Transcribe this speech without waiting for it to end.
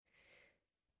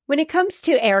When it comes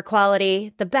to air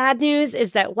quality, the bad news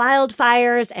is that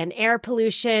wildfires and air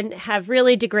pollution have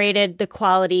really degraded the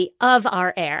quality of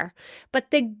our air.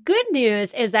 But the good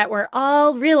news is that we're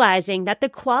all realizing that the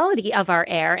quality of our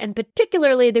air, and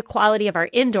particularly the quality of our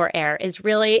indoor air, is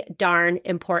really darn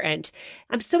important.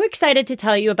 I'm so excited to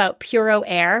tell you about Puro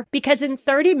Air because in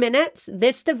 30 minutes,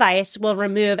 this device will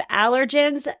remove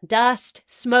allergens, dust,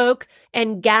 smoke,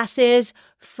 and gases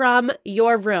from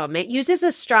your room. It uses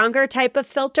a stronger type of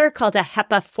filter called a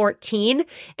HEPA 14,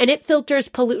 and it filters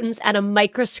pollutants at a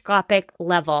microscopic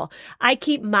level. I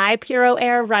keep my Puro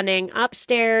Air running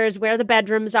upstairs where the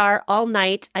bedrooms are all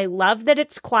night. I love that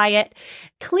it's quiet.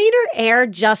 Cleaner air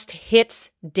just hits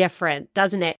different,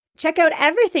 doesn't it? Check out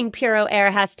everything Puro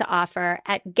Air has to offer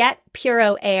at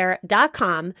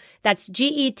getpuroair.com. That's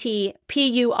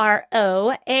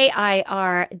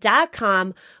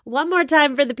GETPUROAIR.com. One more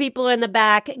time for the people in the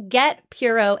back,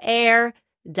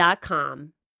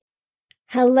 getpuroair.com.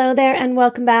 Hello there and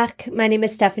welcome back. My name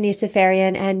is Stephanie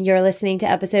Seferian and you're listening to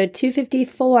episode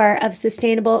 254 of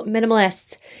Sustainable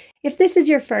Minimalists. If this is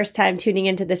your first time tuning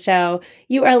into the show,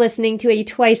 you are listening to a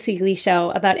twice-weekly show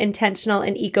about intentional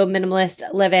and eco-minimalist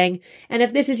living. And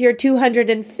if this is your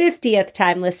 250th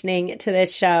time listening to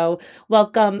this show,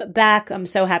 welcome back. I'm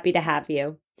so happy to have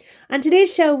you. On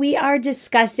today's show, we are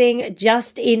discussing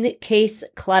just-in-case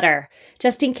clutter.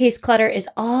 Just-in-case clutter is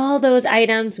all those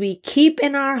items we keep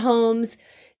in our homes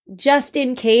just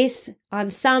in case on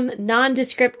some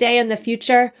nondescript day in the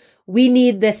future, we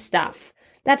need this stuff.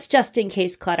 That's just in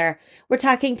case clutter. We're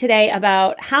talking today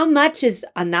about how much is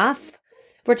enough.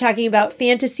 We're talking about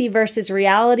fantasy versus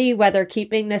reality, whether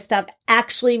keeping this stuff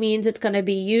actually means it's going to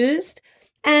be used.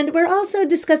 And we're also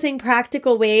discussing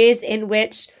practical ways in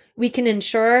which we can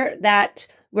ensure that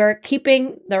we're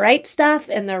keeping the right stuff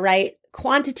in the right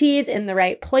quantities in the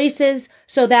right places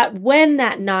so that when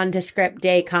that nondescript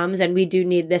day comes and we do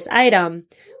need this item,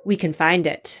 we can find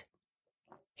it.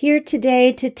 Here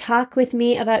today to talk with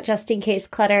me about just-in-case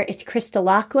clutter is Krista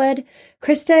Lockwood.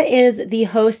 Krista is the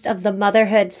host of the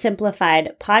Motherhood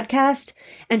Simplified podcast,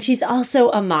 and she's also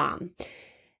a mom.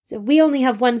 So we only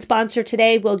have one sponsor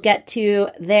today. We'll get to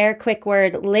their quick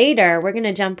word later. We're going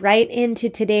to jump right into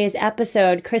today's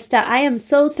episode. Krista, I am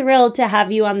so thrilled to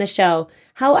have you on the show.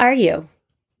 How are you?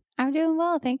 I'm doing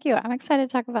well. Thank you. I'm excited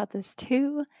to talk about this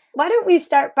too. Why don't we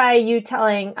start by you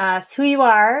telling us who you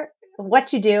are,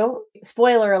 what you do.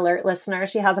 Spoiler alert, listener,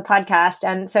 she has a podcast.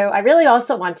 And so I really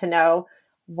also want to know,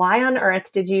 why on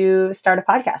earth did you start a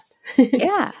podcast?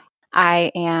 Yeah,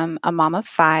 I am a mom of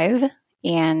 5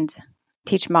 and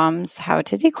teach moms how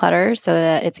to declutter so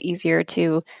that it's easier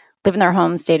to live in their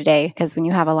homes day to day. Because when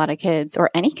you have a lot of kids or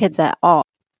any kids at all,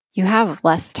 you have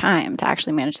less time to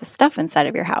actually manage the stuff inside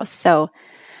of your house. So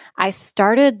I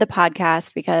started the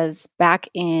podcast because back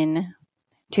in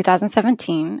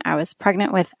 2017, I was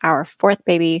pregnant with our 4th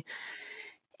baby,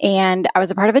 and I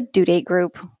was a part of a due date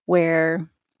group where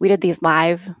we did these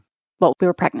live, we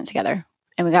were pregnant together,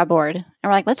 and we got bored, and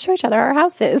we're like, let's show each other our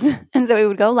houses. And so we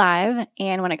would go live,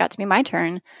 and when it got to be my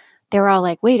turn, they were all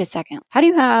like, wait a second, how do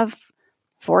you have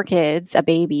 4 kids, a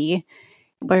baby?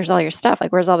 Where's all your stuff?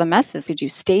 Like, where's all the messes? Did you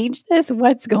stage this?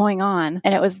 What's going on?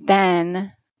 And it was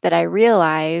then that I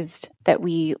realized that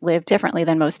we live differently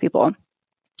than most people.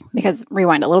 Because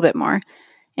rewind a little bit more,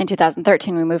 in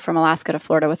 2013, we moved from Alaska to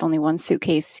Florida with only 1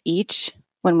 suitcase each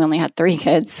when we only had 3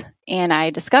 kids. And I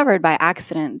discovered by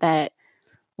accident that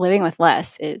living with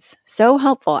less is so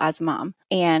helpful as a mom.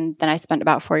 And then I spent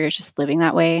about 4 years just living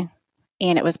that way.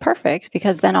 And it was perfect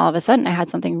because then all of a sudden I had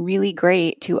something really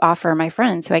great to offer my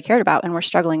friends who I cared about and were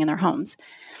struggling in their homes.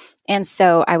 And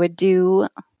so I would do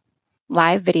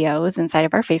live videos inside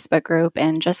of our Facebook group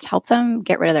and just help them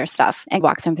get rid of their stuff and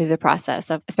walk them through the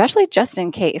process of, especially just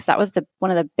in case. That was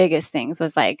one of the biggest things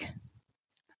was like,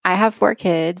 I have 4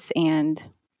 kids and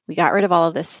we got rid of all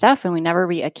of this stuff and we never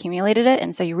reaccumulated it.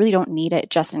 And so you really don't need it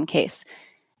just in case.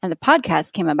 And the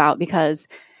podcast came about because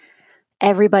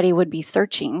everybody would be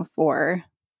searching for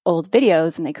old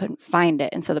videos and they couldn't find it.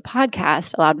 And so the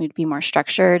podcast allowed me to be more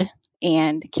structured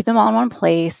and keep them all in one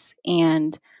place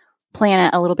and plan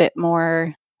it a little bit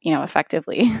more,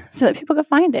 effectively so that people could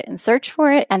find it and search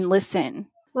for it and listen.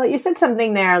 Well, you said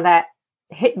something there that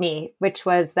hit me, which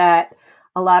was that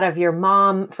a lot of your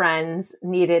mom friends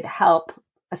needed help,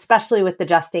 especially with the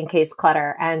just-in-case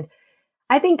clutter. And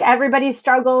I think everybody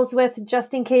struggles with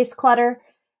just-in-case clutter.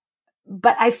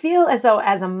 But I feel as though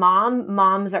as a mom,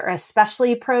 moms are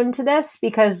especially prone to this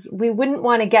because we wouldn't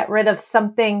want to get rid of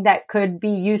something that could be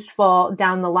useful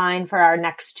down the line for our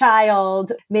next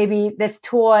child. Maybe this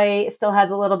toy still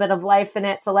has a little bit of life in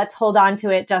it, so let's hold on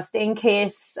to it just in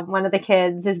case one of the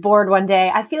kids is bored one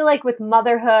day. I feel like with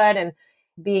motherhood and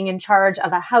being in charge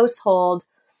of a household,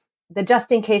 the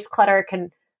just in case clutter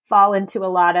can fall into a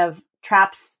lot of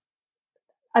traps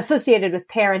associated with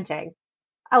parenting.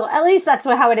 Oh, at least that's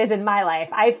how it is in my life.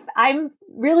 I'm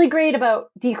really great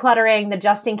about decluttering the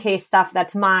just in case stuff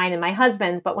that's mine and my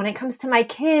husband's. But when it comes to my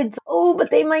kids, but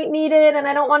they might need it and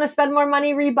I don't want to spend more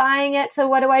money rebuying it. So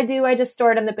what do? I just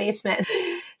store it in the basement.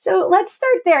 So let's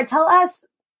start there. Tell us,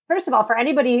 first of all, for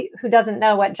anybody who doesn't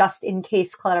know what just in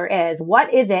case clutter is,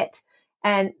 what is it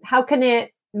and how can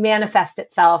it manifest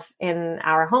itself in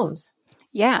our homes?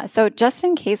 Yeah. So just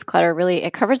in case clutter really,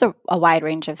 it covers a wide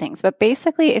range of things. But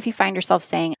basically, if you find yourself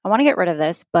saying, I want to get rid of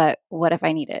this, but what if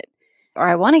I need it? Or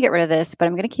I want to get rid of this, but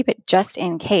I'm going to keep it just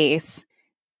in case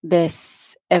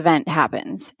this event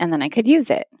happens and then I could use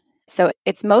it. So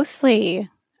it's mostly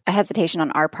a hesitation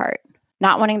on our part,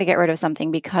 not wanting to get rid of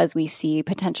something because we see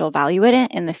potential value in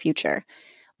it in the future,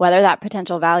 whether that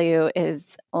potential value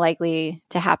is likely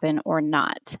to happen or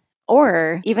not.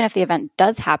 Or even if the event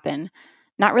does happen,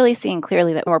 not really seeing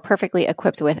clearly that we're perfectly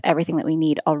equipped with everything that we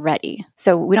need already.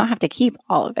 So we don't have to keep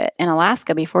all of it. In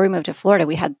Alaska, before we moved to Florida,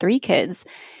 we had 3 kids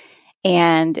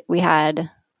and we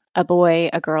had a boy,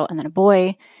 a girl, and then a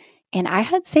boy. And I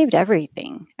had saved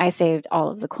everything. I saved all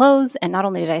of the clothes. And not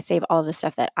only did I save all of the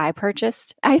stuff that I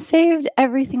purchased, I saved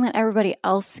everything that everybody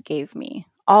else gave me.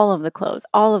 All of the clothes,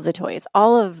 all of the toys,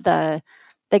 all of the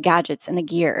gadgets and the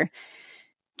gear,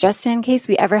 just in case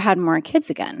we ever had more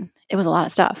kids again. It was a lot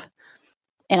of stuff.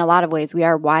 In a lot of ways, we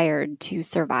are wired to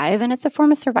survive, and it's a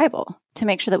form of survival to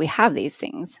make sure that we have these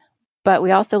things. But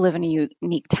we also live in a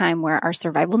unique time where our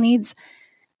survival needs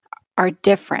are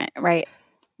different, right?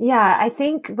 Yeah, I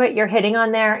think what you're hitting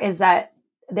on there is that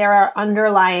there are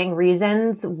underlying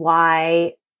reasons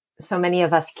why so many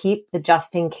of us keep the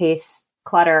just in case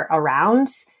clutter around.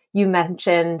 You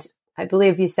mentioned, I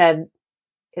believe you said,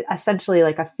 essentially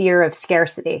like a fear of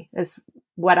scarcity is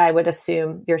what I would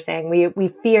assume you're saying. We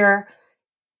fear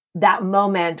that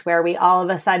moment where we all of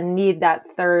a sudden need that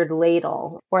third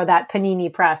ladle or that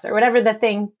panini press or whatever the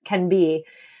thing can be.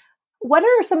 What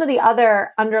are some of the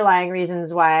other underlying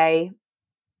reasons why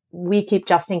we keep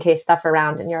just in case stuff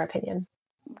around, in your opinion?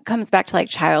 It comes back to like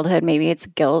childhood. Maybe it's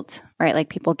guilt, right? Like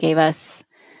people gave us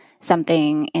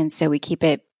something and so we keep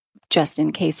it just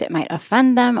in case it might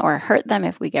offend them or hurt them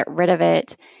if we get rid of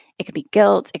it. It could be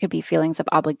guilt. It could be feelings of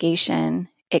obligation.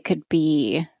 It could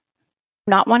be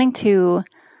not wanting to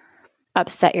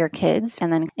upset your kids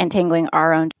and then entangling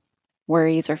our own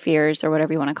worries or fears or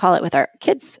whatever you want to call it with our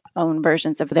kids' own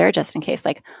versions of their just in case.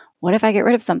 Like, what if I get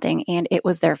rid of something and it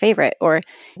was their favorite? Or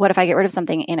what if I get rid of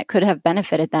something and it could have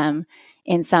benefited them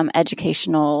in some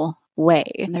educational way?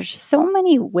 And there's just so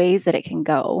many ways that it can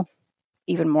go.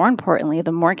 Even more importantly,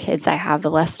 the more kids I have, the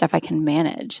less stuff I can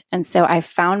manage. And so I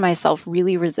found myself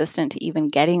really resistant to even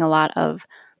getting a lot of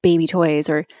baby toys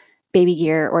or baby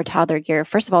gear or toddler gear.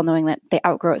 First of all, knowing that they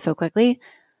outgrow it so quickly,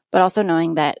 but also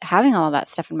knowing that having all of that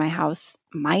stuff in my house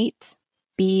might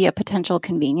be a potential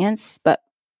convenience, but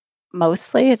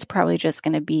mostly it's probably just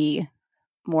going to be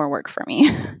more work for me,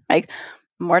 like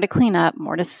more to clean up,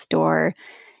 more to store,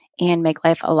 and make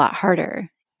life a lot harder.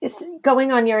 It's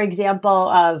going on your example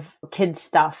of kids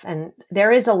stuff, and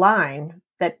there is a line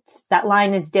that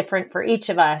line is different for each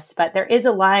of us, but there is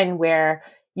a line where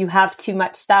you have too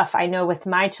much stuff. I know with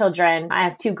my children, I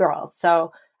have 2 girls.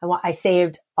 So I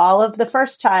saved all of the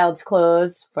first child's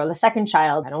clothes for the second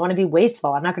child. I don't want to be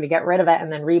wasteful. I'm not going to get rid of it and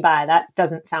then rebuy. That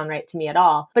doesn't sound right to me at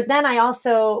all. But then I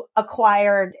also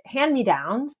acquired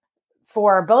hand-me-downs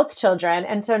for both children.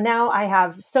 And so now I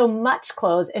have so much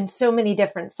clothes in so many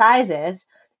different sizes.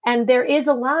 And there is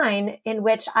a line in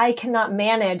which I cannot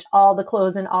manage all the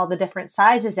clothes in all the different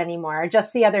sizes anymore.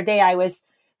 Just the other day, I was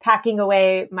packing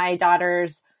away my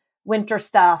daughter's winter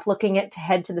stuff, looking at to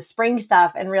head to the spring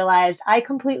stuff, and realized I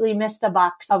completely missed a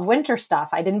box of winter stuff.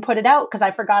 I didn't put it out because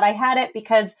I forgot I had it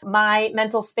because my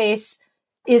mental space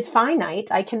is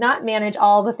finite. I cannot manage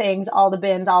all the things, all the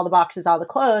bins, all the boxes, all the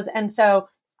clothes. And so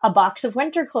a box of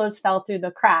winter clothes fell through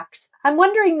the cracks. I'm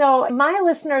wondering though, my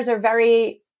listeners are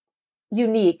very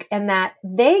unique in that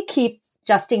they keep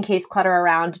just in case clutter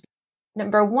around.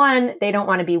 Number one, they don't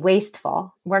want to be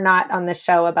wasteful. We're not on the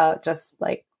show about just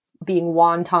like being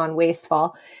wanton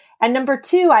wasteful. And number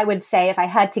two, I would say, if I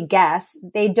had to guess,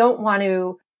 they don't want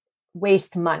to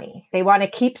waste money. They want to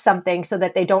keep something so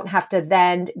that they don't have to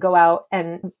then go out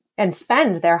and and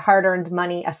spend their hard-earned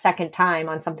money a second time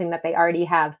on something that they already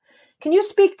have. Can you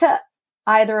speak to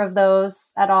either of those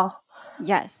at all?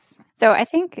 Yes. So I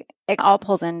think it all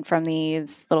pulls in from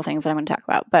these little things that I'm going to talk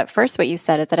about. But first, what you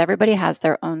said is that everybody has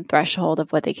their own threshold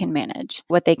of what they can manage,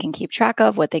 what they can keep track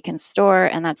of, what they can store.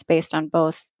 And that's based on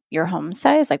both your home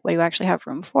size, like what do you actually have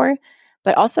room for,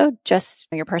 but also just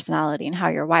your personality and how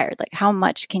you're wired. Like how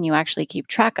much can you actually keep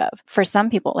track of? For some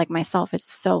people, like myself, it's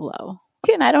so low.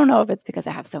 And I don't know if it's because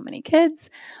I have so many kids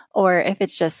or if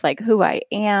it's just like who I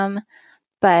am.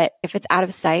 But if it's out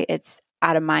of sight, it's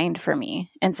out of mind for me.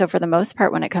 And so for the most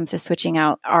part, when it comes to switching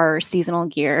out our seasonal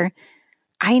gear,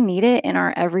 I need it in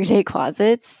our everyday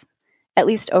closets, at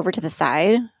least over to the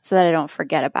side so that I don't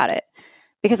forget about it,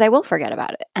 because I will forget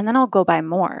about it. And then I'll go buy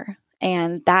more.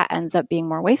 And that ends up being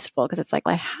more wasteful because it's like,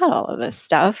 I had all of this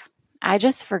stuff. I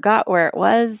just forgot where it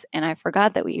was. And I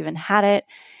forgot that we even had it.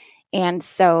 And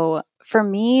so for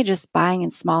me, just buying in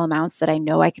small amounts that I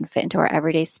know I can fit into our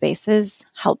everyday spaces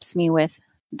helps me with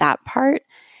that part.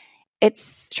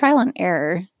 It's trial and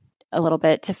error a little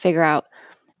bit to figure out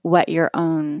what your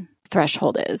own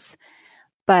threshold is.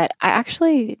 But I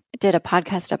actually did a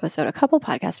couple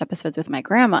podcast episodes with my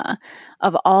grandma,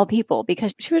 of all people,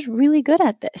 because she was really good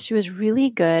at this. She was really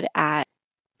good at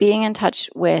being in touch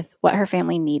with what her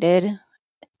family needed.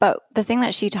 But the thing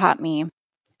that she taught me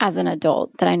as an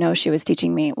adult, that I know she was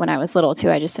teaching me when I was little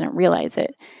too, I just didn't realize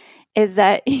it, is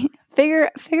that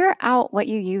figure out what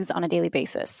you use on a daily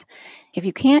basis. If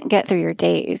you can't get through your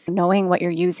days knowing what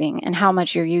you're using and how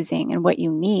much you're using and what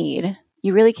you need,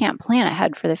 you really can't plan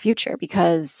ahead for the future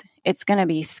because it's going to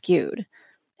be skewed.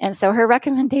 And so her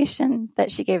recommendation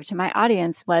that she gave to my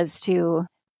audience was to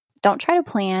don't try to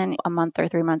plan a month or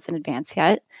 3 months in advance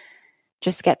yet.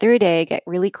 Just get through a day, get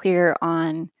really clear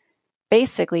on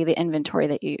basically the inventory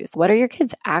that you use. What are your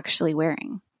kids actually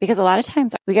wearing? Because a lot of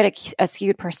times we get a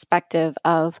skewed perspective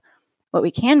of what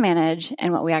we can manage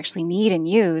and what we actually need and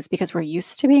use because we're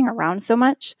used to being around so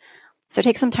much. So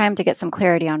take some time to get some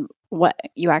clarity on what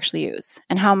you actually use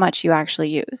and how much you actually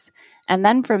use. And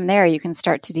then from there, you can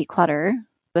start to declutter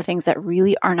the things that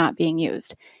really are not being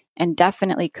used and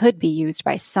definitely could be used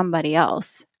by somebody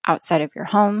else outside of your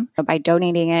home by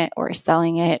donating it or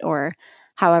selling it or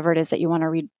however it is that you want to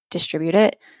redistribute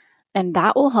it. And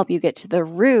that will help you get to the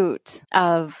root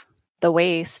of the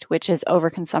waste, which is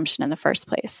overconsumption in the first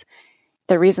place.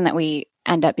 The reason that we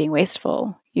end up being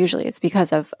wasteful usually is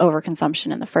because of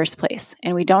overconsumption in the first place.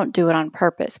 And we don't do it on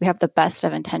purpose. We have the best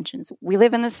of intentions. We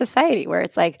live in this society where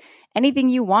it's like anything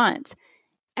you want,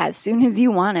 as soon as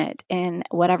you want it, in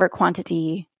whatever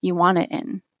quantity you want it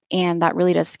in. And that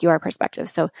really does skew our perspective.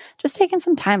 So just taking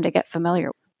some time to get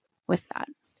familiar with that.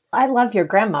 I love your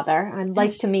grandmother. I'd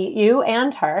like to meet you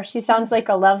and her. She sounds like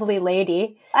a lovely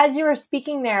lady. As you were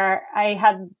speaking there, I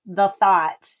had the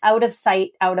thought, out of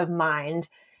sight, out of mind.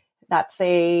 That's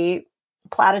a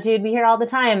platitude we hear all the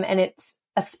time. And it's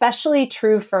especially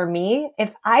true for me.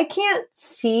 If I can't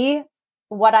see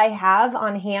what I have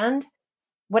on hand,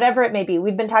 whatever it may be,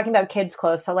 we've been talking about kids'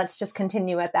 clothes, so let's just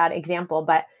continue at that example.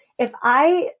 But if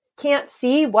I can't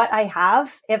see what I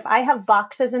have, if I have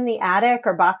boxes in the attic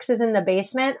or boxes in the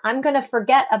basement, I'm going to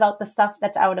forget about the stuff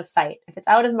that's out of sight. If it's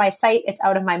out of my sight, it's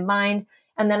out of my mind,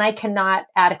 and then I cannot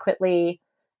adequately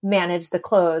manage the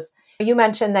clothes. You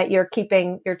mentioned that you're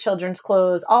keeping your children's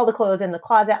clothes, all the clothes in the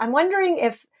closet. I'm wondering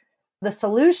if the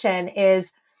solution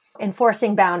is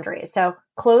enforcing boundaries. So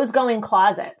clothes go in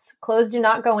closets. Clothes do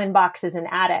not go in boxes in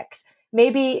attics.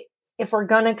 Maybe if we're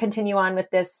going to continue on with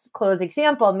this clothes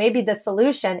example, maybe the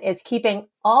solution is keeping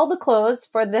all the clothes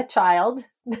for the child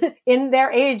in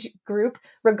their age group,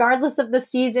 regardless of the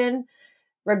season,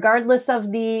 regardless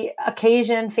of the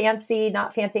occasion, fancy,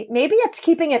 not fancy. Maybe it's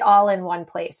keeping it all in one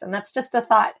place. And that's just a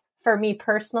thought for me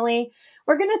personally.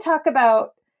 We're going to talk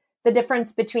about the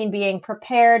difference between being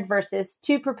prepared versus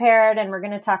too prepared. And we're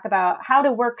going to talk about how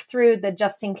to work through the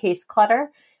just in case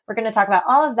clutter. We're going to talk about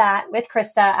all of that with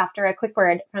Krista after a quick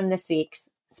word from this week's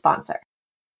sponsor.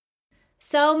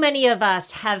 So many of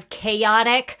us have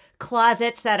chaotic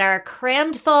closets that are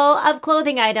crammed full of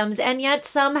clothing items, and yet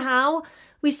somehow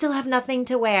we still have nothing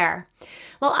to wear.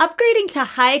 Well, upgrading to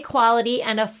high quality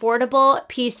and affordable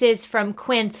pieces from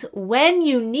Quince when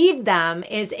you need them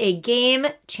is a game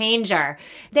changer.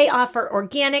 They offer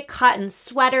organic cotton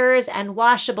sweaters and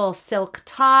washable silk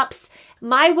tops.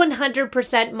 My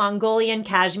 100% Mongolian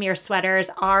cashmere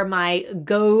sweaters are my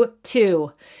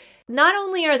go-to. Not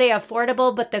only are they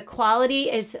affordable, but the quality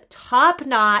is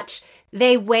top-notch.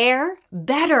 They wear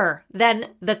better than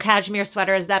the cashmere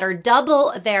sweaters that are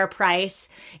double their price.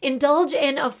 Indulge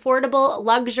in affordable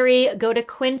luxury. Go to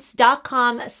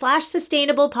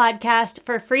quince.com/sustainable podcast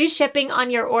for free shipping on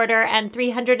your order and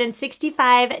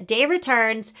 365-day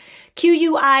returns.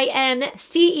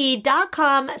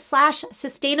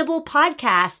 QUINCE.com/sustainable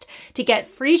podcast to get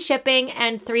free shipping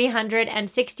and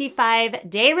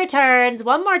 365-day returns.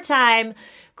 One more time,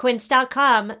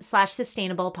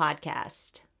 quince.com/sustainable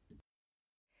podcast.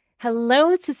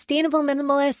 Hello, Sustainable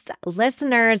Minimalists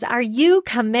listeners. Are you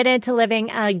committed to living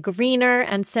a greener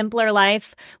and simpler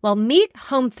life? Well, meet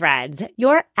Home Threads,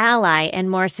 your ally in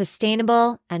more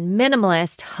sustainable and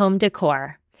minimalist home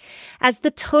decor. As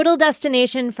the total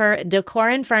destination for decor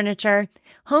and furniture,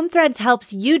 Home Threads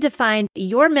helps you define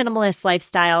your minimalist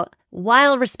lifestyle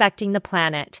while respecting the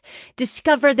planet.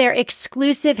 Discover their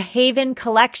exclusive Haven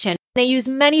collection. They use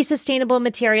many sustainable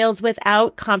materials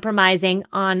without compromising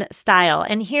on style.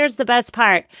 And here's the best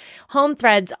part. Home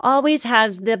Threads always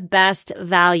has the best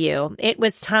value. It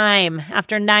was time.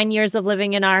 After 9 years of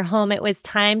living in our home, it was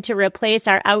time to replace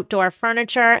our outdoor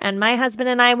furniture. And my husband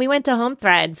and I, we went to Home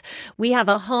Threads. We have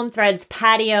a Home Threads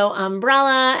patio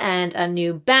umbrella and a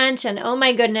new bench. And oh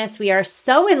my goodness, we are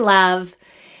so in love.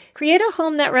 Create a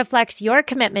home that reflects your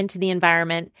commitment to the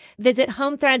environment. Visit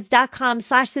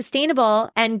homethreads.com/sustainable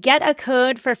and get a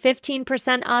code for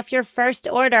 15% off your first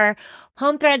order.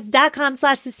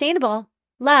 Homethreads.com/sustainable.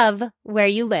 Love where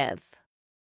you live.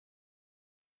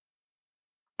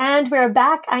 And we're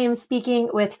back. I am speaking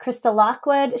with Krista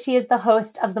Lockwood. She is the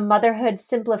host of the Motherhood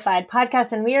Simplified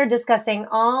podcast, and we are discussing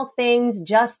all things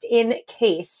just in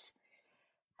case.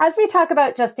 As we talk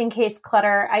about just in case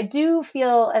clutter, I do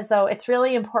feel as though it's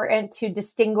really important to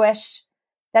distinguish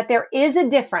that there is a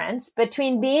difference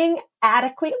between being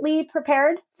adequately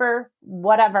prepared for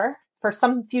whatever, for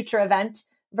some future event,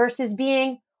 versus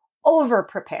being over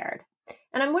prepared.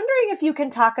 And I'm wondering if you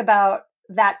can talk about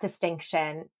that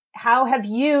distinction. How have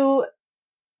you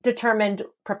determined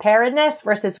preparedness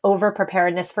versus over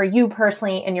preparedness for you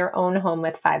personally in your own home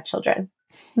with 5 children?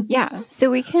 Yeah. So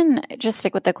we can just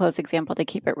stick with the clothes example to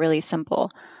keep it really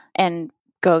simple. And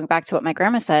going back to what my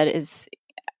grandma said is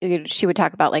she would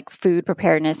talk about like food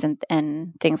preparedness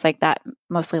and things like that,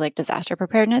 mostly like disaster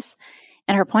preparedness.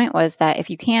 And her point was that if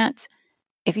you can't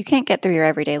get through your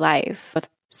everyday life with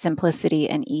simplicity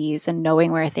and ease and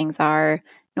knowing where things are,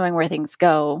 knowing where things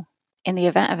go, in the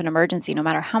event of an emergency, no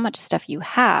matter how much stuff you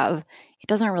have, it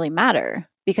doesn't really matter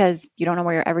because you don't know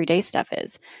where your everyday stuff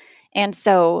is. And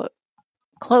so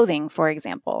clothing, for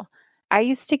example, I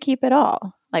used to keep it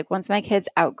all. Like once my kids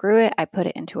outgrew it, I put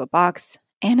it into a box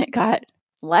and it got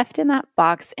left in that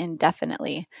box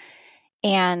indefinitely.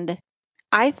 And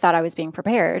I thought I was being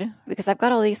prepared because I've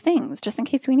got all these things just in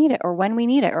case we need it or when we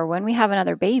need it or when we have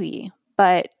another baby.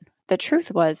 But the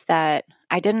truth was that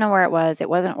I didn't know where it was. It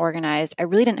wasn't organized. I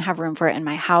really didn't have room for it in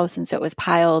my house. And so it was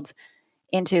piled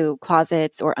into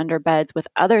closets or under beds with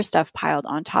other stuff piled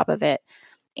on top of it.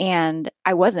 And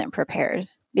I wasn't prepared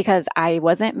because I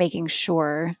wasn't making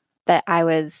sure that I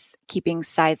was keeping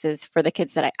sizes for the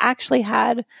kids that I actually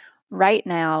had right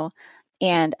now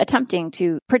and attempting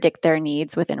to predict their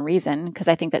needs within reason, because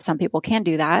I think that some people can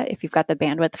do that if you've got the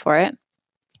bandwidth for it.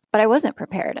 But I wasn't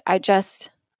prepared. I just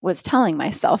was telling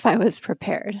myself I was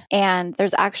prepared. And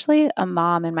there's actually a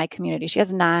mom in my community. She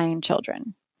has 9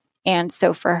 children. And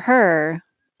so for her,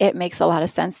 it makes a lot of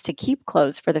sense to keep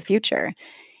clothes for the future.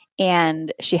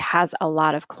 And she has a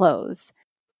lot of clothes,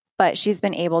 but she's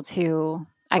been able to,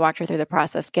 I walked her through the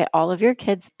process, get all of your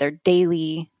kids their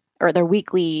daily or their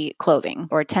weekly clothing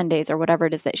or 10 days or whatever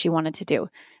it is that she wanted to do.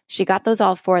 She got those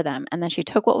all for them. And then she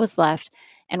took what was left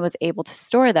and was able to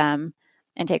store them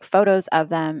and take photos of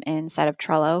them inside of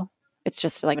Trello. It's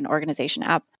just like an organization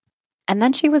app. And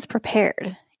then she was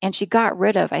prepared and she got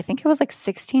rid of, I think it was like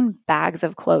 16 bags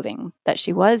of clothing that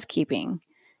she was keeping,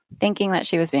 thinking that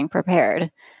she was being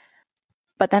prepared,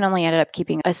 but then only ended up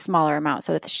keeping a smaller amount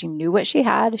so that she knew what she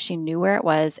had, she knew where it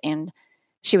was, and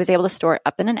she was able to store it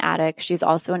up in an attic. She's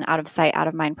also an out of sight, out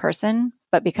of mind person,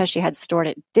 but because she had stored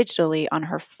it digitally on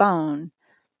her phone,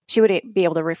 she would be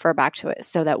able to refer back to it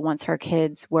so that once her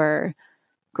kids were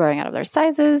growing out of their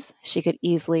sizes, she could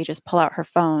easily just pull out her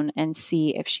phone and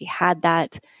see if she had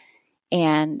that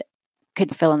and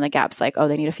could fill in the gaps like, oh,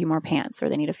 they need a few more pants or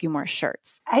they need a few more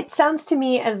shirts. It sounds to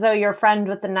me as though your friend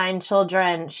with the 9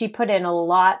 children, she put in a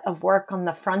lot of work on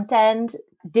the front end,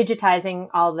 digitizing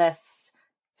all this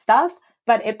stuff,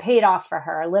 but it paid off for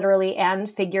her literally and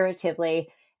figuratively.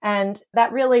 And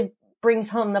that really brings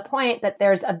home the point that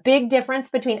there's a big difference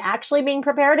between actually being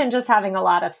prepared and just having a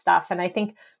lot of stuff. And I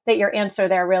think that your answer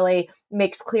there really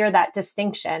makes clear that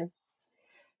distinction.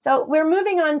 So we're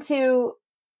moving on to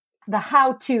the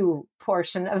how-to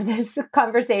portion of this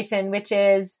conversation, which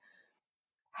is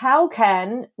how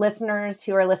can listeners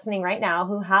who are listening right now,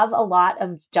 who have a lot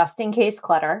of just-in-case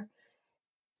clutter,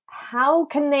 how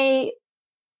can they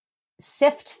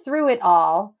sift through it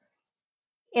all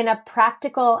in a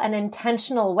practical and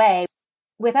intentional way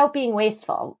without being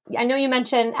wasteful? I know you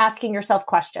mentioned asking yourself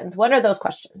questions. What are those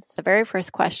questions? The very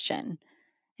first question,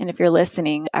 and if you're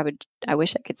listening, I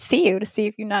wish I could see you to see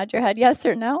if you nod your head yes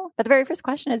or no. But the very first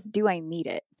question is, do I need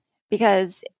it?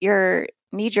 Because your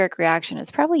knee-jerk reaction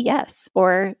is probably yes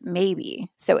or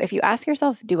maybe. So if you ask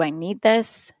yourself, do I need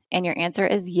this? And your answer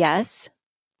is yes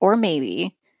or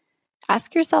maybe,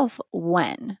 ask yourself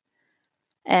when.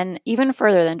 And even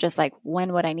further than just like,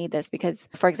 when would I need this? Because,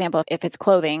 for example, if it's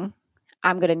clothing,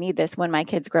 I'm going to need this when my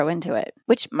kids grow into it,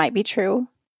 which might be true.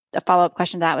 A follow-up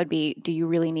question to that would be, do you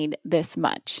really need this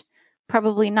much?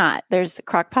 Probably not. There's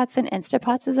Crock-Pots and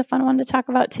Instapots is a fun one to talk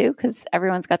about too, because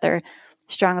everyone's got their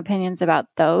strong opinions about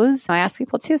those. I ask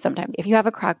people too sometimes, if you have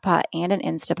a Crock-Pot and an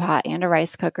Instapot and a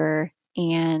rice cooker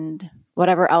and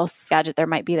whatever else gadget there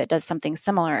might be that does something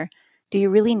similar, do you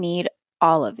really need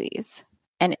all of these?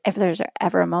 And if there's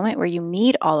ever a moment where you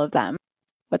need all of them,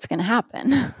 what's going to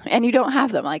happen? And you don't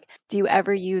have them. Like, do you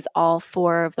ever use all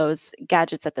 4 of those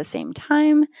gadgets at the same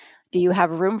time? Do you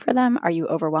have room for them? Are you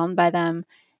overwhelmed by them?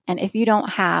 And if you don't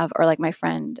have, or like my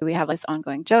friend, we have this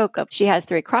ongoing joke of she has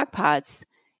 3 crock pots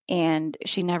and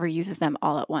she never uses them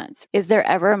all at once. Is there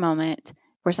ever a moment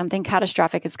where something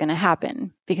catastrophic is going to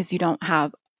happen because you don't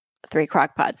have 3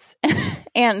 crock pots?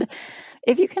 And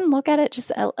if you can look at it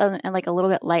just in like a little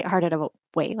bit lighthearted of a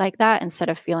way like that, instead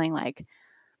of feeling like,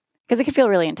 because it can feel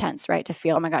really intense, right? To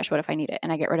feel, oh my gosh, what if I need it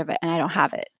and I get rid of it and I don't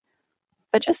have it?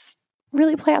 But just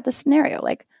really play out the scenario.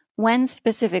 Like, when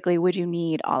specifically would you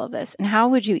need all of this? And how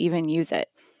would you even use it?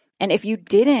 And if you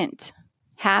didn't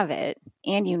have it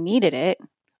and you needed it,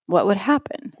 what would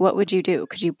happen? What would you do?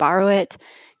 Could you borrow it?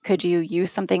 Could you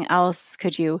use something else?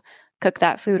 Could you cook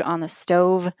that food on the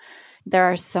stove?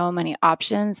 There are so many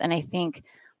options. And I think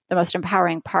the most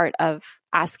empowering part of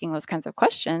asking those kinds of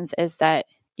questions is that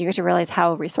you get to realize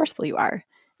how resourceful you are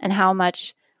and how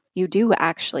much you do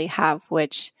actually have,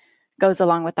 which goes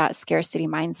along with that scarcity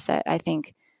mindset. I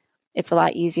think it's a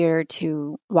lot easier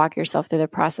to walk yourself through the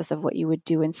process of what you would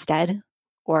do instead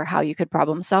or how you could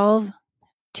problem solve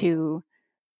to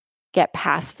get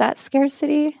past that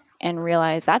scarcity and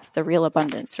realize that's the real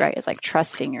abundance, right? It's like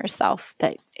trusting yourself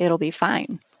that it'll be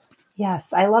fine.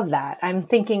 Yes, I love that. I'm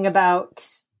thinking about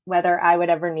whether I would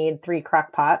ever need 3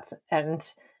 crock pots. And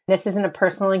this isn't a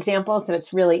personal example, so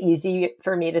it's really easy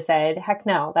for me to say, heck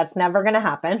no, that's never going to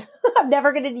happen. I'm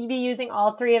never going to be using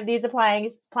all 3 of these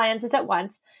appliances at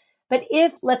once. But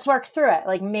let's work through it.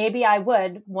 Like, maybe I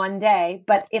would one day,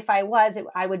 but if I was,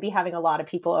 I would be having a lot of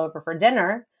people over for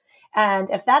dinner. And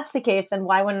if that's the case, then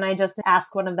why wouldn't I just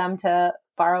ask one of them to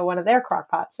borrow one of their crock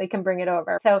pots? They can bring it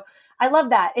over. So I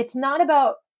love that. It's not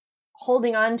about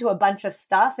holding on to a bunch of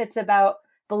stuff. It's about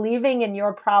believing in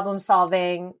your problem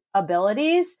solving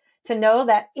abilities to know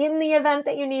that in the event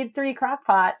that you need 3 crock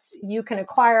pots, you can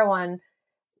acquire one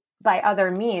by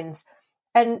other means.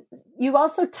 And you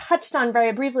also touched on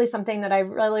very briefly something that I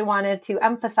really wanted to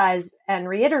emphasize and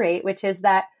reiterate, which is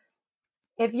that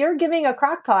if you're giving a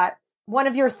crock pot, one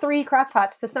of your 3 crock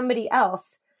pots, to somebody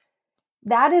else,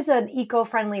 that is an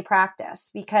eco-friendly practice,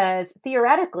 because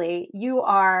theoretically you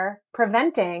are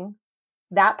preventing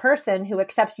that person who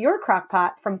accepts your crock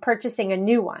pot from purchasing a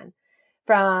new one,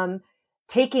 from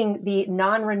taking the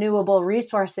non-renewable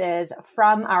resources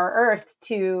from our earth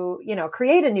to,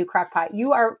 create a new crock pot.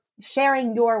 You are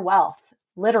sharing your wealth,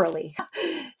 literally.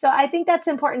 So I think that's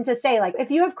important to say. Like,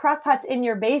 if you have crock pots in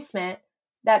your basement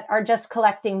that are just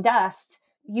collecting dust,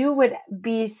 you would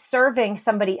be serving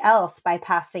somebody else by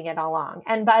passing it along.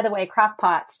 And by the way, crock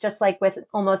pots, just like with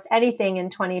almost anything in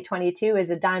 2022,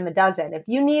 is a dime a dozen. If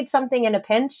you need something in a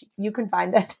pinch, you can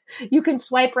find it. You can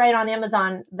swipe right on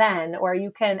Amazon then, or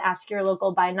you can ask your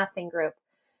local Buy Nothing group.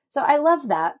 So I love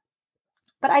that.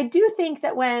 But I do think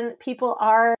that when people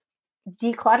are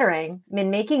decluttering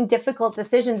and making difficult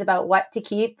decisions about what to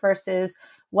keep versus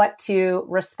what to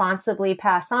responsibly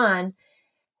pass on,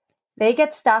 they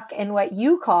get stuck in what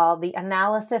you call the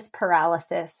analysis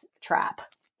paralysis trap.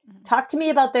 Mm-hmm. Talk to me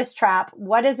about this trap.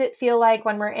 What does it feel like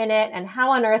when we're in it, and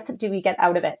how on earth do we get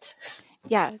out of it?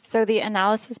 Yeah. So the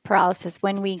analysis paralysis,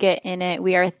 when we get in it,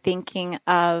 we are thinking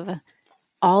of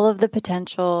all of the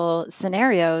potential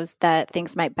scenarios that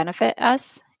things might benefit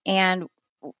us. And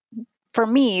for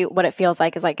me, what it feels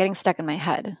like is like getting stuck in my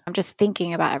head. I'm just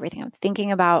thinking about everything. I'm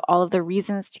thinking about all of the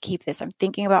reasons to keep this. I'm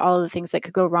thinking about all of the things that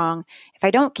could go wrong if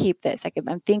I don't keep this.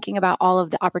 I'm thinking about all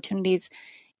of the opportunities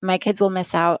my kids will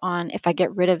miss out on if I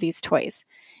get rid of these toys.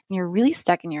 And you're really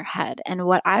stuck in your head. And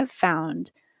what I've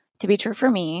found to be true for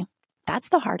me, that's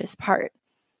the hardest part.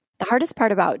 The hardest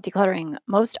part about decluttering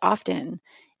most often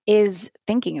is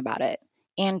thinking about it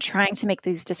and trying to make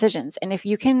these decisions. And if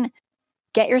you can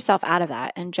get yourself out of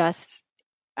that and just,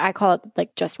 I call it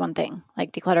like just one thing,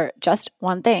 like declutter just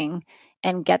one thing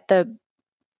and get the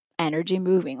energy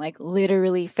moving, like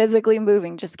literally physically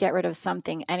moving, just get rid of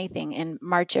something, anything, and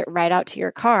march it right out to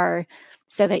your car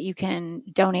so that you can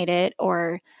donate it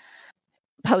or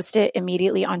post it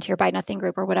immediately onto your Buy Nothing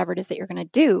group or whatever it is that you're going to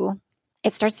do.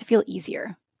 It starts to feel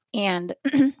easier. And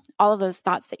all of those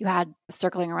thoughts that you had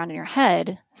circling around in your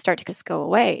head start to just go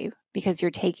away because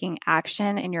you're taking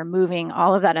action and you're moving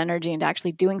all of that energy into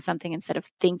actually doing something instead of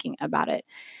thinking about it.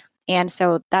 And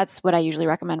so that's what I usually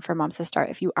recommend for moms to start.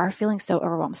 If you are feeling so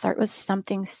overwhelmed, start with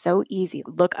something so easy.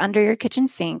 Look under your kitchen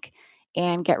sink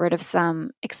and get rid of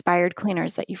some expired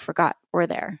cleaners that you forgot were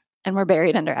there and were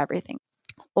buried under everything.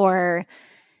 Or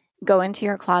go into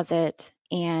your closet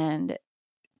and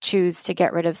choose to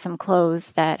get rid of some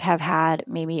clothes that have had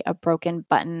maybe a broken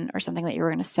button or something that you were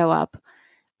going to sew up,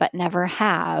 but never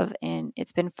have. And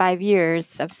it's been 5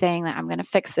 years of saying that I'm going to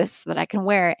fix this so that I can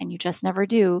wear it, and you just never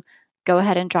do. Go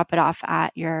ahead and drop it off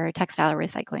at your textile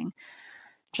recycling.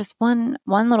 Just one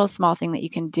little small thing that you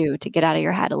can do to get out of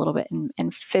your head a little bit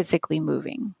and physically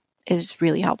moving is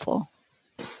really helpful.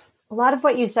 A lot of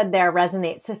what you said there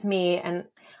resonates with me. And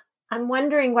I'm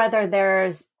wondering whether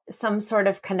there's some sort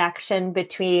of connection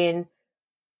between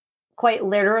quite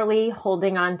literally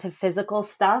holding on to physical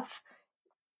stuff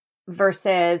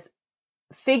versus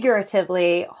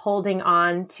figuratively holding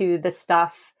on to the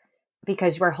stuff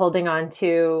because we're holding on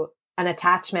to an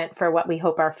attachment for what we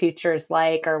hope our future is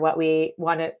like or what we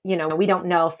want to, we don't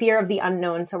know, fear of the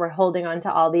unknown. So we're holding on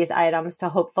to all these items to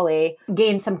hopefully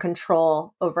gain some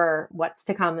control over what's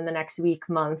to come in the next week,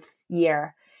 month,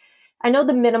 year. I know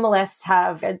the minimalists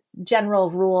have a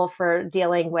general rule for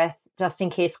dealing with just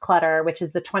in case clutter, which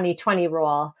is the 20/20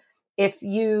 rule. If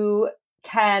you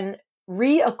can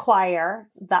reacquire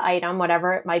the item,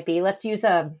 whatever it might be, let's use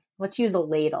a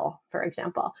ladle, for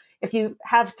example. If you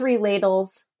have 3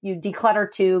 ladles, you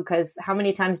declutter 2 because how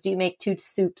many times do you make 2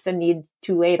 soups and need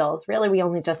 2 ladles? Really, we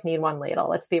only just need 1 ladle.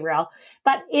 Let's be real.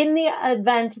 But in the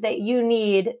event that you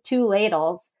need 2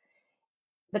 ladles,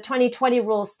 the 20/20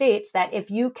 rule states that if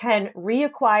you can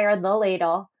reacquire the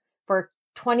ladle for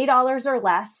 $20 or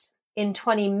less in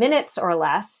 20 minutes or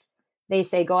less, they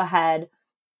say go ahead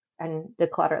and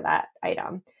declutter that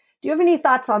item. Do you have any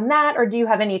thoughts on that? Or do you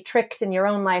have any tricks in your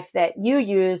own life that you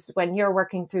use when you're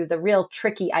working through the real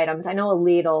tricky items? I know a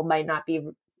ladle might not be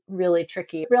really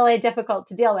tricky, really difficult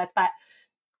to deal with, but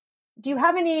do you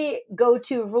have any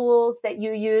go-to rules that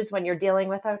you use when you're dealing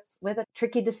with a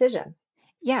tricky decision?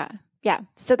 Yeah.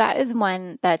 So that is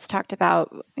one that's talked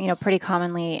about, pretty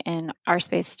commonly in our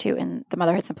space too, in the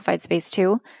Motherhood Simplified space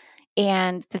too.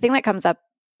 And the thing that comes up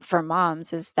for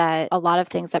moms is that a lot of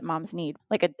things that moms need,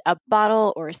 like a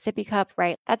bottle or a sippy cup,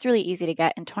 right? That's really easy to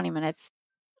get in 20 minutes,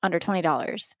 under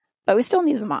 $20, but we still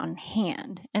need them on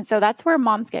hand. And so that's where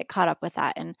moms get caught up with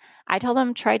that. And I tell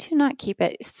them, try to not keep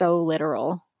it so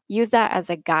literal. Use that as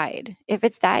a guide. If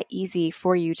it's that easy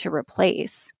for you to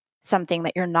replace something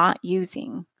that you're not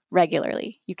using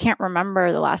regularly, you can't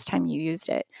remember the last time you used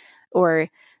it, or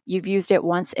you've used it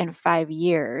once in 5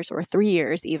 years or 3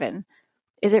 years even,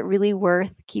 is it really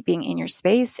worth keeping in your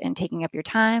space and taking up your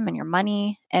time and your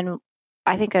money? And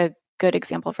I think a good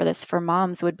example for this for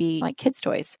moms would be like kids'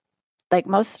 toys. Like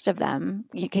most of them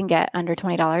you can get under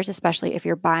 $20, especially if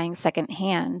you're buying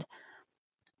secondhand.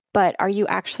 But are you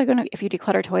actually going to, if you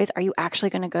declutter toys, are you actually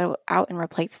going to go out and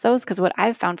replace those? Because what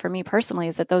I've found for me personally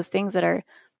is that those things that are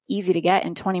easy to get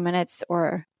in 20 minutes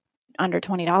or under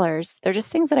 $20, they're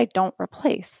just things that I don't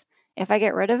replace. If I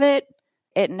get rid of it,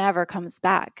 it never comes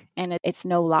back and it's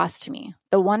no loss to me.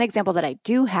 The one example that I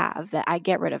do have that I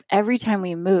get rid of every time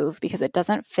we move because it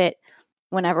doesn't fit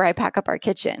whenever I pack up our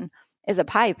kitchen is a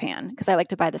pie pan, because I like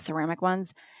to buy the ceramic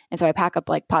ones. And so I pack up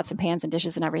like pots and pans and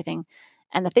dishes and everything.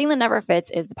 And the thing that never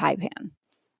fits is the pie pan.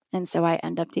 And so I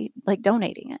end up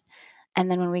donating it. And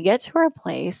then when we get to our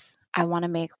place, I want to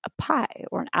make a pie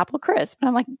or an apple crisp. And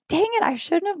I'm like, dang it, I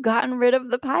shouldn't have gotten rid of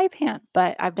the pie pan.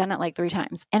 But I've done it like 3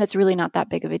 times. And it's really not that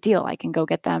big of a deal. I can go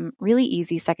get them really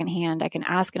easy secondhand. I can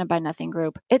ask in a Buy Nothing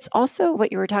group. It's also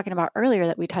what you were talking about earlier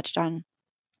that we touched on,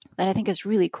 that I think is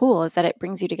really cool is that it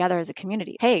brings you together as a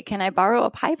community. Hey, can I borrow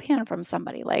a pie pan from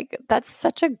somebody? Like, that's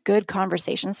such a good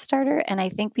conversation starter. And I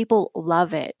think people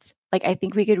love it. Like, I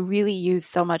think we could really use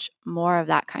so much more of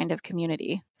that kind of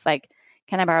community. It's like,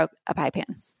 can I borrow a pie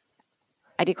pan?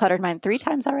 I decluttered mine 3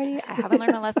 times already. I haven't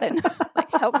learned a lesson. Like,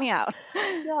 help me out.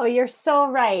 No, you're so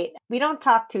right. We don't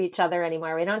talk to each other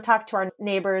anymore. We don't talk to our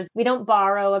neighbors. We don't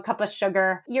borrow a cup of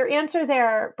sugar. Your answer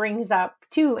there brings up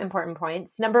 2 important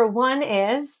points. Number 1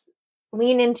 is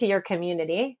lean into your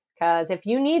community, because if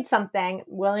you need something,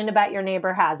 willing to bet your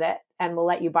neighbor has it and will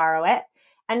let you borrow it.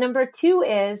 And number 2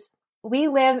 is we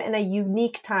live in a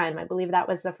unique time. I believe that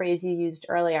was the phrase you used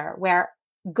earlier, where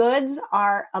goods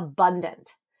are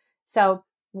abundant. So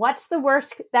what's the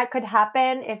worst that could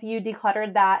happen if you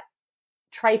decluttered that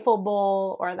trifle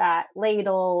bowl or that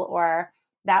ladle or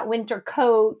that winter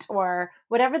coat or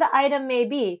whatever the item may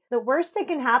be? The worst that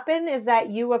can happen is that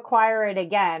you acquire it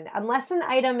again. Unless an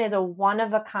item is a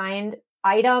one-of-a-kind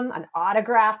item, an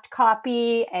autographed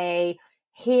copy, a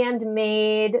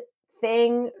handmade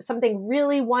thing, something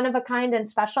really one-of-a-kind and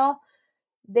special,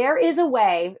 there is a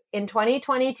way in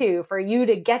 2022 for you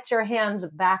to get your hands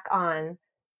back on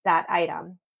that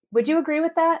item. Would you agree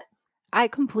with that? I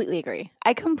completely agree.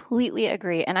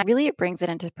 And it brings it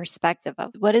into perspective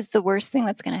of what is the worst thing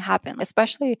that's going to happen,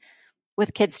 especially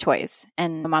with kids' toys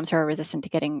and the moms who are resistant to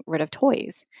getting rid of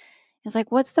toys. It's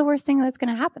like, what's the worst thing that's going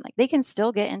to happen? Like, they can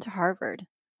still get into Harvard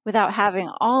without having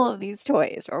all of these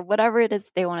toys or whatever it is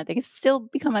that they want. They can still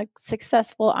become a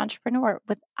successful entrepreneur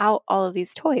without all of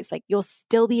these toys. Like, you'll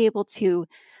still be able to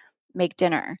make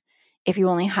dinner if you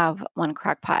only have one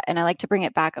crock pot. And I like to bring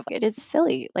it back of it is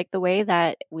silly, like the way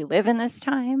that we live in this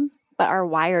time, but are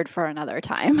wired for another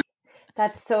time.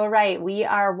 That's so right. We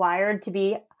are wired to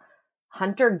be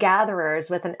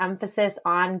hunter-gatherers with an emphasis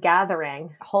on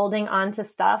gathering, holding on to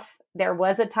stuff. There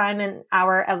was a time in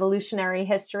our evolutionary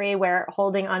history where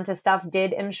holding on to stuff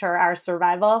did ensure our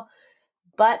survival.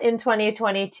 But in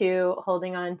 2022,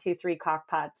 holding on to 3 crock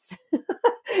pots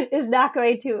is not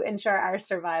going to ensure our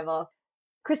survival.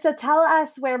 Krista, tell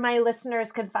us where my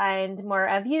listeners can find more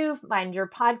of you, find your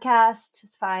podcast,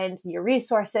 find your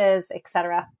resources,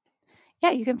 etc.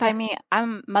 Yeah, you can find me.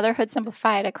 I'm Motherhood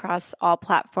Simplified across all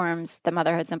platforms, the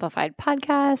Motherhood Simplified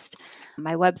podcast.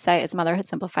 My website is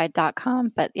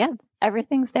motherhoodsimplified.com. But yeah,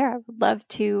 everything's there. I would love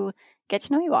to get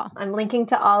to know you all. I'm linking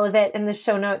to all of it in the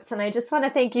show notes. And I just want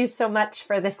to thank you so much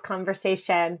for this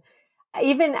conversation.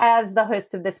 Even as the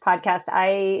host of this podcast,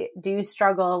 I do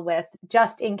struggle with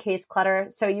just in case clutter.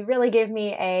 So you really gave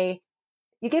me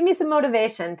some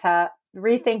motivation to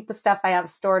rethink the stuff I have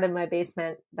stored in my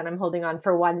basement that I'm holding on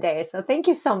for one day. So thank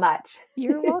you so much.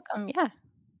 You're welcome. Yeah.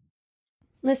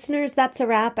 Listeners, that's a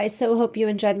wrap. I so hope you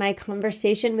enjoyed my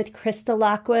conversation with Krista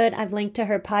Lockwood. I've linked to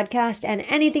her podcast and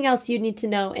anything else you need to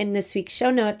know in this week's show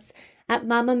notes at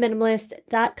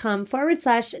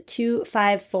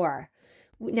mamaminimalist.com/254.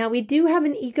 Now, we do have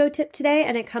an eco tip today,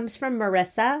 and it comes from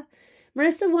Marissa.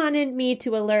 Marissa wanted me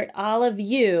to alert all of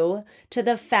you to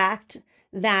the fact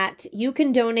that you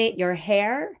can donate your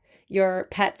hair, your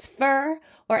pet's fur,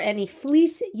 or any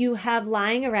fleece you have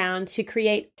lying around to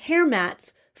create hair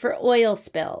mats for oil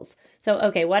spills. So,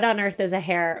 okay, what on earth is a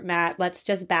hair mat? Let's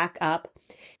just back up.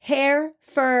 Hair,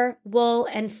 fur, wool,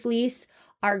 and fleece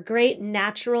are great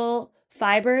natural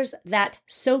fibers that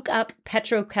soak up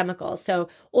petrochemicals, so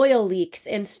oil leaks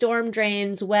in storm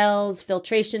drains, wells,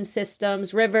 filtration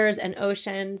systems, rivers, and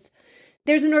oceans.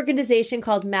 There's an organization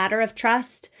called Matter of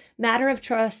Trust. Matter of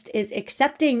Trust is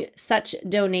accepting such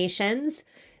donations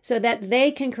so that they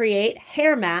can create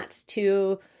hair mats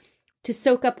to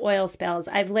soak up oil spills.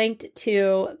 I've linked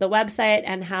to the website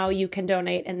and how you can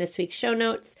donate in this week's show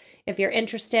notes if you're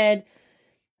interested.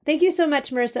 Thank you so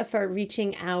much, Marissa, for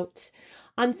reaching out.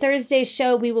 On Thursday's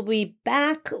show, we will be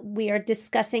back. We are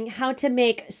discussing how to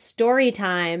make story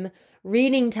time,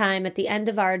 reading time at the end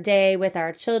of our day with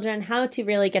our children, how to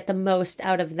really get the most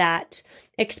out of that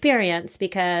experience.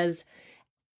 Because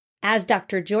as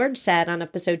Dr. George said on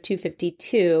episode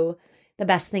 252, the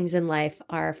best things in life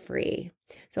are free.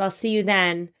 So I'll see you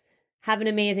then. Have an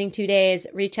amazing 2 days.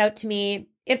 Reach out to me.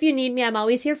 If you need me, I'm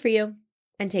always here for you.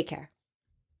 And take care.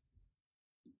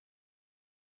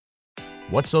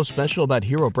 What's so special about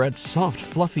Hero Bread's soft,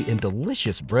 fluffy, and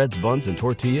delicious breads, buns, and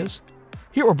tortillas?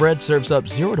 Hero Bread serves up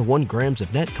 0 to 1 grams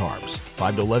of net carbs,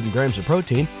 5 to 11 grams of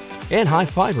protein, and high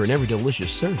fiber in every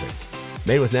delicious serving.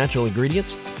 Made with natural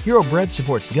ingredients, Hero Bread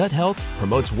supports gut health,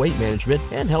 promotes weight management,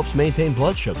 and helps maintain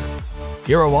blood sugar.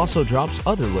 Hero also drops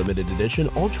other limited edition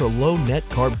ultra-low net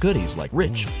carb goodies like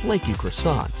rich, flaky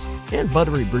croissants and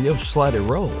buttery brioche slider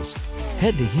rolls.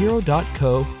 Head to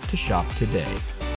hero.co to shop today.